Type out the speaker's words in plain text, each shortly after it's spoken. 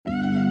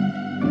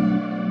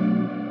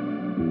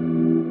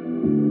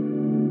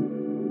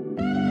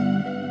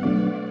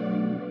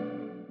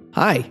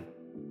Hi,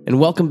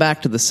 and welcome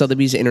back to the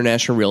Sotheby's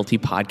International Realty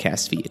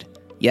podcast feed.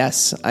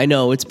 Yes, I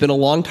know it's been a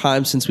long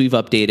time since we've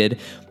updated,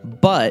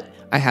 but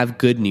I have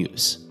good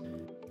news.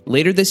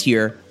 Later this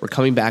year, we're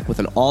coming back with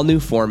an all-new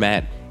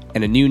format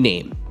and a new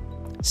name.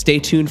 Stay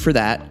tuned for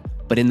that,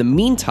 but in the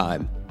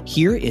meantime,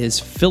 here is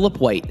Philip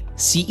White,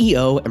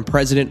 CEO and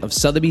President of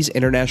Sotheby's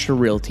International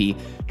Realty,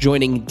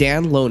 joining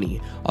Dan Loney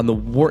on the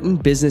Wharton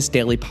Business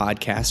Daily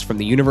podcast from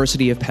the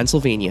University of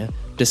Pennsylvania,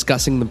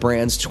 discussing the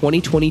brand's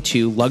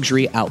 2022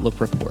 Luxury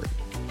Outlook Report.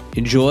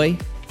 Enjoy,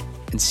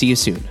 and see you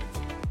soon.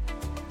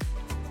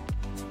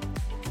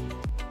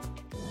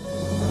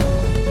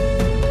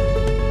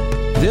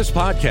 This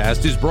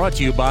podcast is brought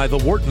to you by the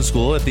Wharton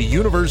School at the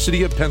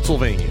University of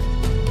Pennsylvania.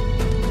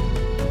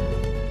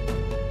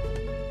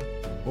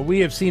 Well, we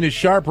have seen a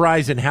sharp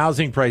rise in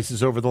housing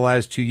prices over the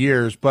last 2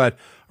 years, but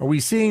are we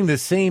seeing the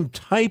same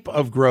type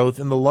of growth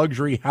in the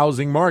luxury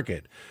housing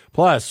market?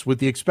 Plus, with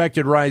the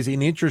expected rise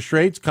in interest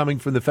rates coming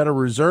from the Federal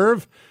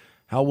Reserve,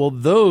 how will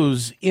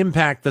those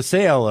impact the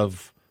sale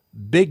of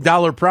big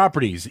dollar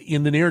properties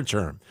in the near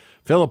term?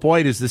 Philip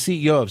White is the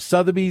CEO of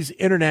Sotheby's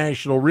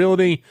International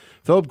Realty.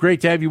 Philip, great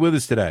to have you with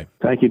us today.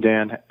 Thank you,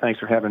 Dan. Thanks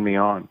for having me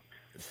on.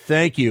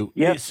 Thank you.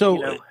 Yes,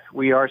 so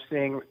we are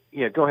seeing.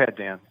 Yeah, go ahead,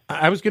 Dan.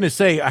 I was going to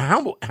say,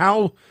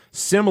 how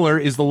similar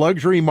is the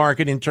luxury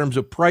market in terms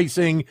of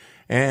pricing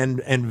and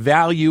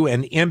value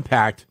and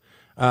impact,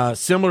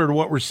 similar to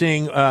what we're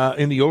seeing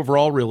in the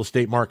overall real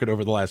estate market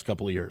over the last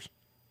couple of years?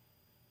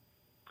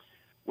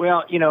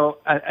 Well,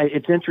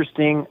 it's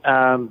interesting.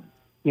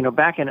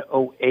 Back in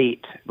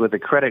 2008 with the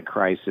credit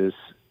crisis,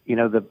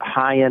 the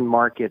high-end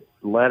market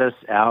led us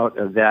out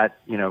of that,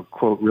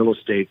 quote, real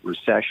estate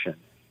recession.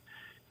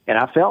 And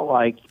I felt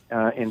like,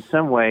 in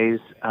some ways,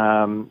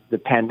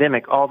 the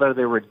pandemic, although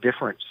there were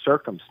different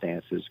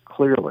circumstances,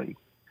 clearly,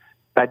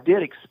 I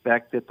did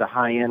expect that the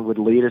high end would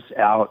lead us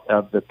out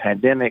of the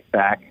pandemic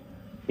back,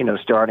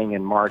 starting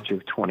in March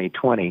of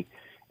 2020.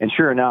 And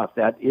sure enough,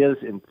 that is,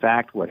 in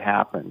fact, what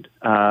happened.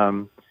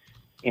 And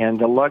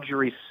the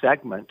luxury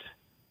segment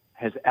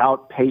has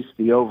outpaced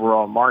the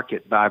overall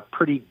market by a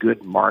pretty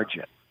good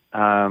margin.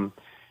 And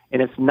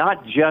it's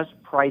not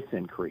just price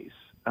increase.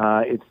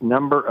 Its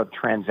number of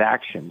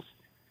transactions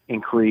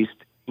increased,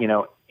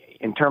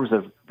 in terms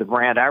of the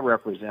brand I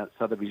represent,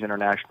 Sotheby's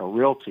International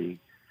Realty.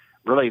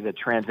 Really, the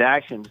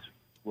transactions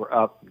were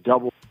up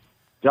double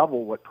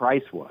what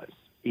price was,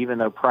 even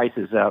though price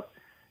is up,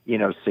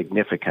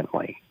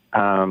 significantly.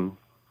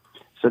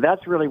 So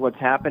that's really what's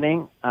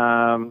happening.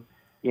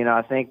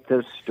 I think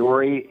the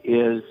story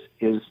is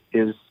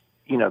the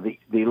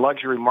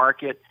luxury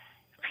market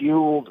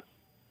fueled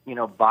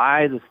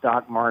by the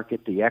stock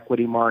market, the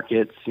equity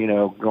markets,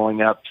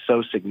 going up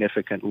so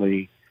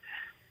significantly,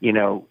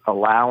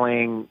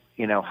 allowing,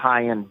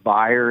 high-end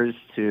buyers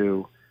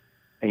to,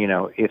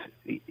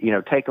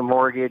 take a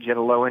mortgage at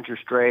a low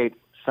interest rate.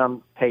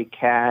 Some pay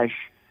cash,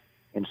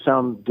 and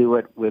some do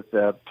it with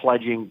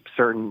pledging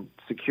certain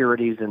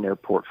securities in their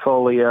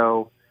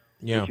portfolio,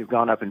 which have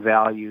gone up in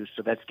value.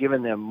 So that's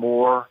given them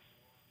more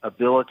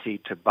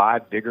ability to buy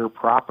bigger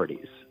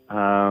properties.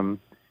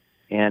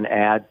 And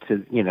add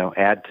to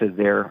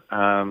their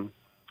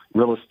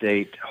real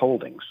estate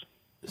holdings.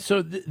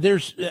 So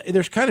there's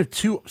kind of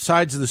two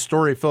sides of the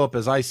story, Philip,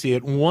 as I see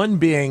it. One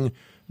being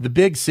the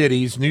big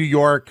cities, New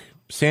York,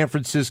 San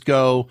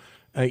Francisco,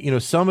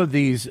 some of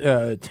these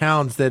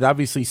towns that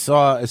obviously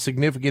saw a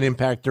significant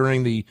impact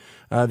during the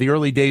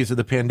early days of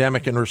the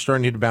pandemic and are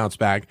starting to bounce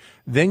back.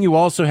 Then you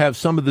also have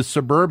some of the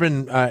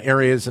suburban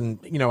areas, and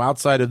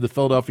outside of the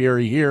Philadelphia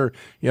area here,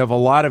 you have a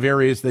lot of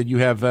areas that you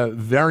have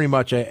very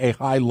much a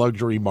high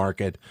luxury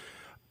market.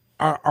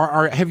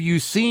 Have you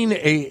seen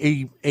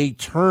a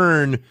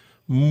turn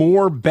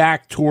more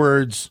back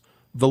towards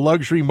the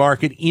luxury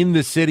market in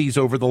the cities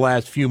over the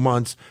last few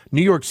months?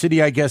 New York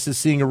City, I guess, is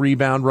seeing a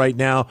rebound right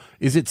now.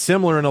 Is it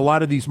similar in a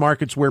lot of these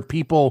markets where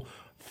people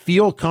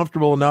feel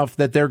comfortable enough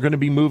that they're going to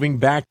be moving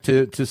back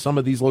to some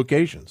of these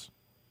locations?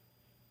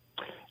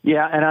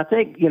 Yeah, and I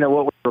think,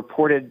 what was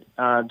reported,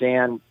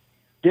 Dan,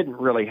 didn't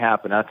really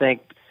happen. I think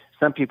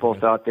some people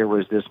thought there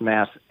was this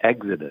mass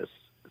exodus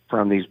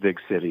from these big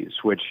cities,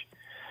 which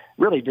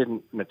really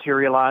didn't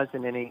materialize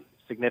in any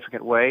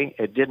significant way.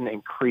 It didn't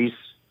increase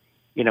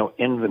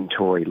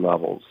inventory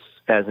levels,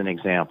 as an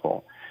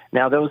example.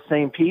 Now, those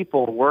same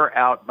people were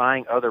out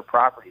buying other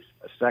properties,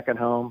 a second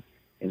home,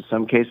 in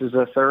some cases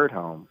a third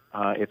home,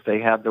 if they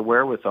had the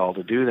wherewithal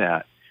to do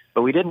that.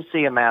 But we didn't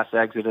see a mass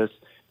exodus.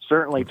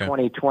 Certainly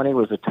 2020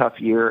 was a tough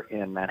year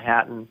in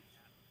Manhattan,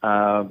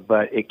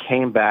 but it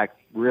came back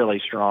really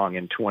strong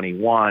in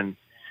 21.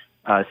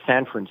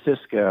 San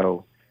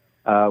Francisco,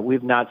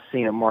 we've not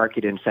seen a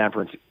market in San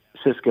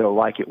Francisco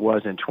like it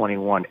was in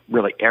 21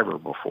 really ever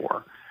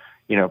before.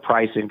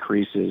 Price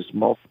increases,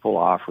 multiple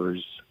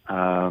offers,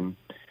 and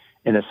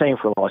the same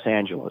for Los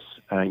Angeles.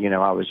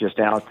 I was just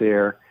out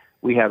there.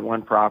 We had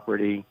one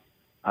property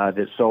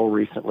that sold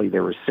recently.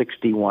 There were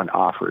 61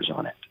 offers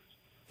on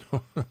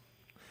it.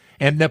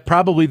 And that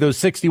probably those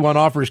 61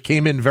 offers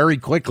came in very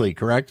quickly,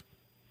 correct?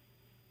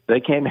 They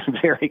came in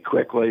very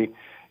quickly.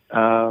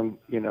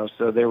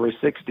 So there were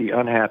 60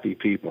 unhappy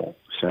people.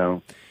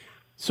 So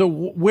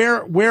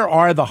where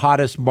are the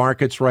hottest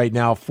markets right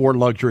now for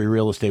luxury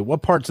real estate?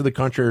 What parts of the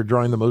country are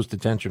drawing the most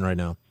attention right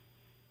now?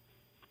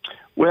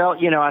 Well,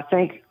 I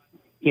think,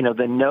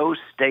 the no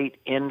state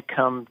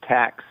income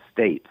tax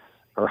states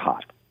are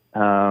hot.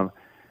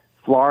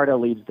 Florida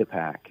leads the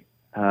pack.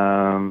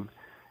 Again,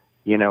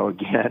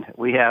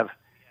 we have,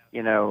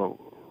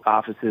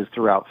 offices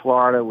throughout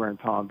Florida. We're in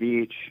Palm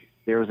Beach.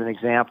 There was an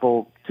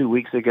example 2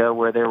 weeks ago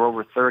where there were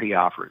over 30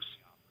 offers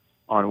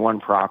on one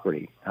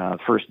property,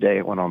 first day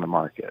it went on the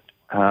market.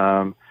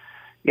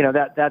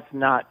 That's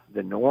not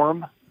the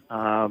norm,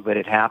 but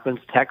it happens.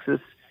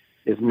 Texas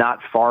is not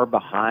far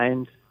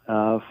behind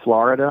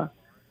Florida,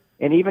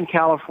 and even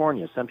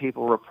California. Some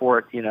people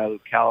report,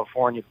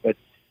 California, but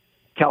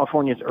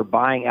Californians are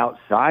buying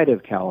outside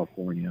of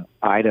California.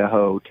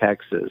 Idaho,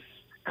 Texas,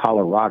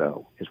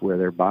 Colorado is where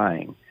they're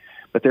buying.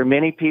 But there are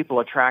many people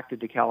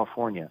attracted to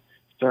California,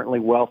 certainly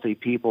wealthy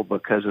people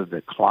because of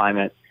the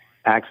climate,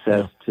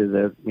 access to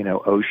the,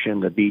 ocean,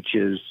 the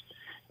beaches,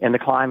 and the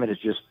climate is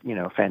just,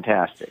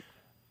 fantastic.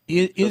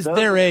 Is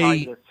there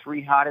the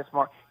three hottest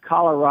markets?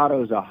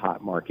 Colorado is a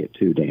hot market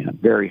too, Dan.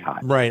 Very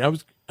hot. Right. I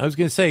was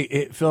going to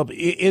say, Philip,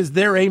 is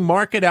there a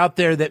market out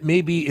there that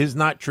maybe is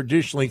not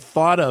traditionally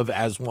thought of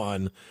as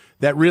one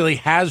that really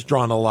has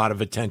drawn a lot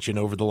of attention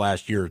over the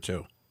last year or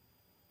two?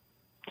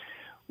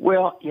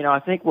 Well, I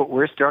think what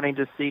we're starting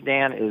to see,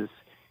 Dan,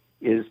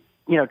 is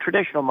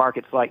traditional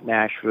markets like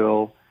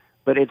Nashville,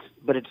 but it's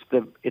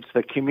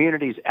the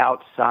communities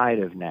outside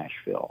of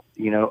Nashville.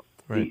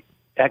 Right.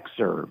 The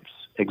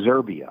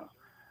exurbia.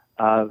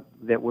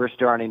 That we're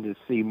starting to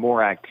see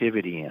more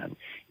activity in.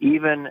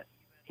 Even,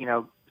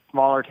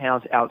 smaller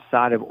towns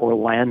outside of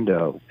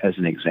Orlando, as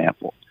an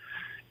example.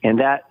 And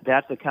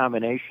that's a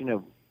combination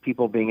of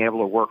people being able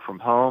to work from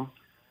home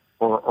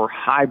or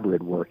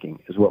hybrid working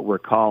is what we're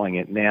calling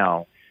it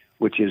now,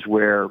 which is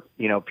where,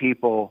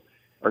 people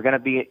are going to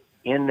be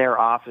in their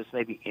office,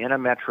 maybe in a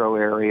metro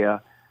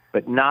area,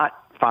 but not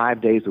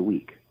 5 days a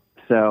week.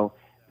 So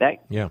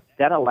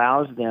that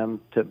allows them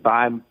to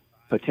buy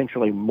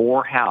potentially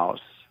more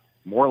house,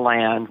 more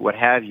land, what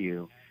have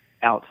you,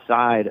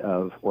 outside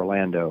of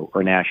Orlando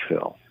or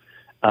Nashville.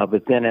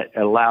 But then it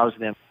allows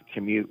them to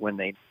commute when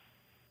they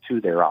to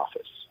their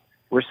office.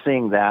 We're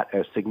seeing that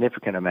a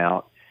significant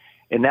amount,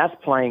 and that's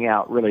playing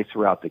out really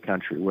throughout the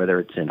country, whether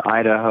it's in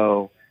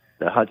Idaho,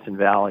 the Hudson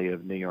Valley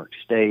of New York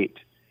State,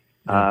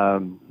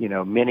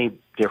 many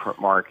different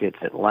markets,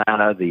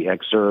 Atlanta, the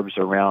exurbs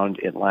around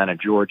Atlanta,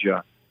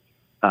 Georgia.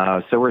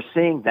 So we're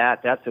seeing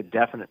that. That's a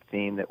definite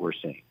theme that we're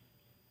seeing.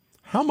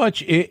 How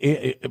much,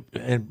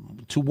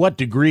 and to what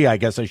degree, I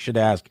guess I should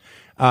ask,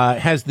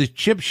 has the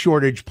chip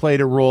shortage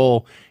played a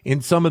role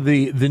in some of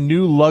the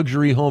new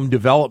luxury home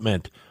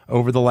development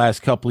over the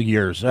last couple of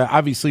years?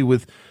 Obviously,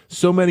 with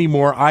so many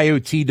more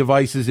IoT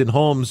devices in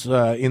homes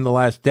in the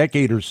last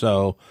decade or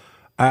so,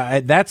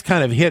 that's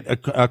kind of hit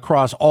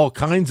across all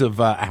kinds of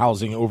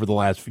housing over the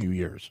last few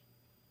years.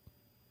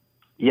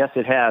 Yes,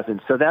 it has.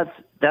 And so that's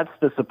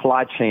the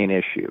supply chain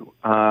issue.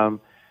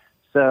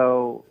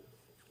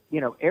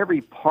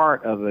 Every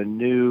part of a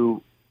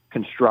new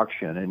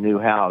construction, a new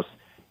house,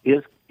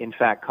 is in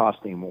fact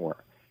costing more.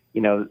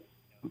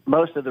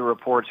 Most of the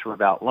reports were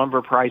about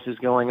lumber prices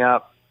going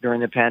up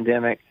during the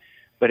pandemic,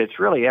 but it's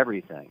really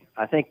everything.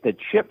 I think the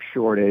chip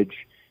shortage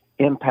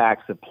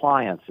impacts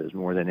appliances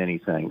more than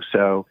anything.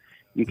 So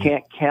you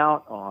can't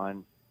count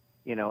on,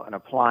 an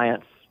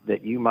appliance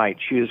that you might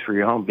choose for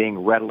your home being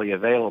readily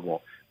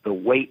available. The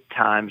wait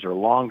times are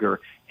longer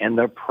and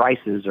the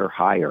prices are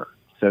higher.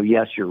 So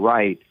yes, you're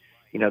right.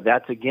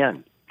 That's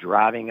again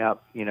driving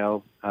up,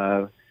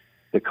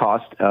 the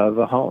cost of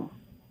a home.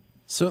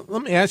 So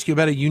let me ask you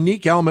about a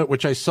unique element,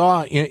 which I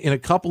saw in a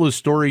couple of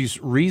stories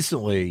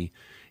recently,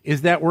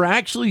 is that we're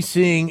actually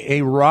seeing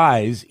a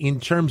rise in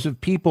terms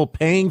of people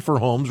paying for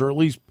homes, or at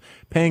least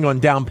paying on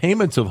down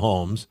payments of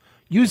homes,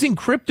 using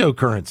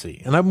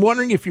cryptocurrency. And I'm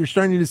wondering if you're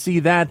starting to see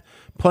that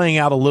playing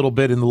out a little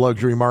bit in the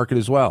luxury market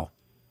as well.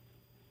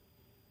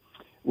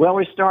 Well,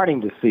 we're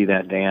starting to see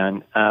that,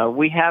 Dan.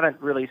 We haven't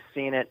really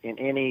seen it in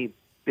any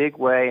big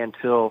way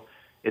until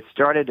it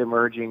started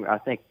emerging, I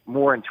think,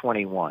 more in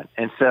 21.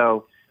 And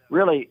so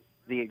really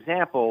the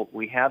example,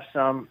 we have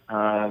some,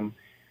 but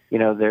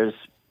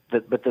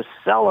the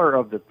seller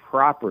of the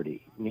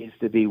property needs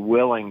to be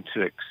willing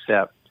to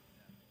accept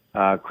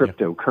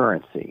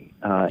cryptocurrency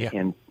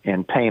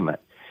in payment.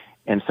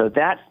 And so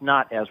that's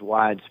not as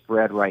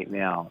widespread right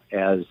now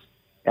as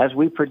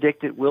we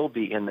predict it will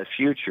be in the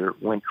future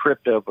when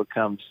crypto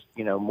becomes,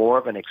 more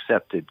of an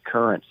accepted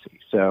currency.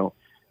 So,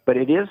 but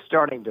it is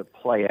starting to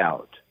play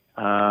out.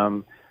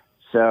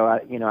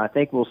 I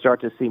think we'll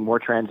start to see more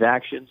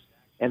transactions,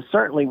 and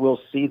certainly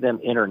we'll see them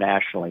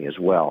internationally as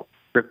well.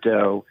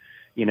 Crypto,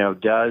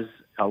 does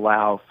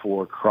allow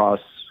for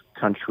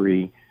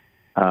cross-country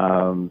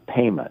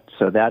payment.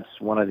 So that's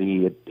one of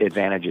the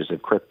advantages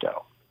of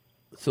crypto.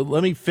 So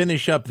let me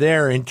finish up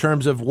there in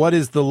terms of what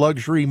is the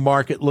luxury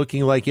market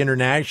looking like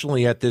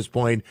internationally at this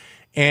point,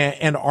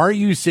 And are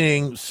you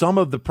seeing some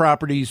of the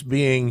properties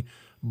being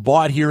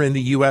bought here in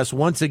the U.S.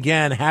 once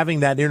again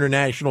having that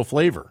international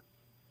flavor?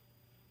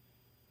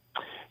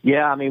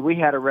 Yeah, I mean, we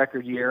had a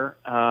record year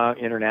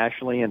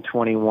internationally in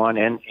 21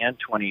 and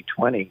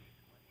 2020.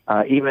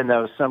 Even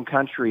though some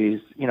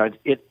countries,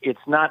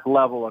 it's not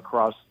level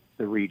across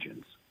the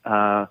regions.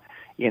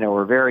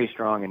 We're very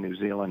strong in New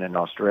Zealand and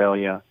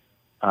Australia,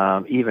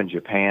 even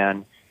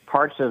Japan.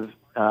 Parts of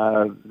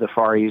the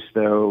Far East,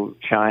 though,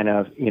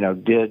 China,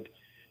 did,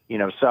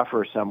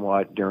 suffer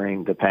somewhat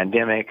during the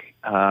pandemic.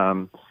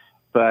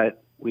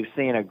 But we've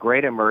seen a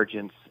great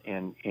emergence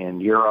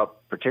in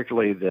Europe,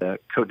 particularly the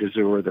Côte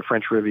d'Azur, the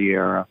French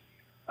Riviera,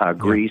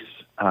 Greece,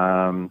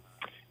 and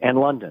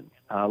London.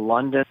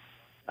 London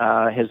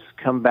has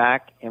come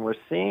back, and we're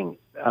seeing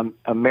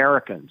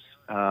Americans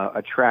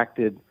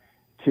attracted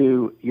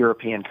to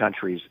European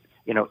countries.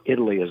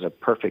 Italy is a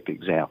perfect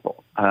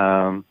example.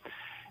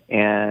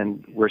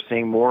 And we're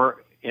seeing more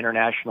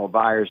international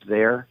buyers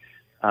there.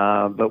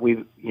 But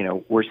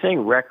we're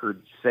seeing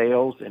record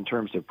sales in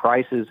terms of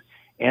prices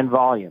and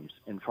volumes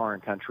in foreign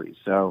countries.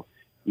 So,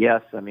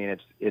 yes, I mean,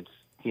 it's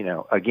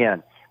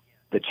again,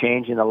 the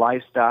change in the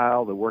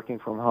lifestyle, the working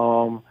from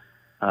home,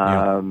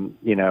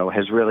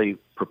 has really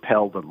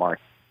propelled the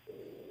market.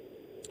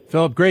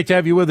 Philip, great to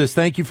have you with us.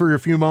 Thank you for your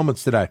few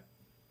moments today.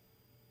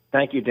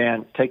 Thank you,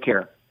 Dan. Take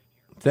care.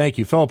 Thank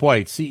you. Philip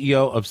White,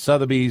 CEO of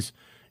Sotheby's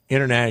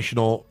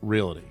International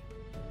Realty.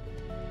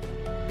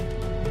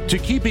 To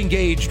keep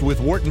engaged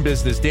with Wharton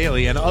Business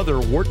Daily and other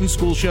Wharton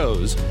School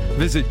shows,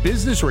 visit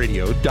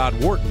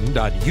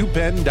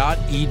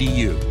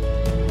businessradio.wharton.upenn.edu.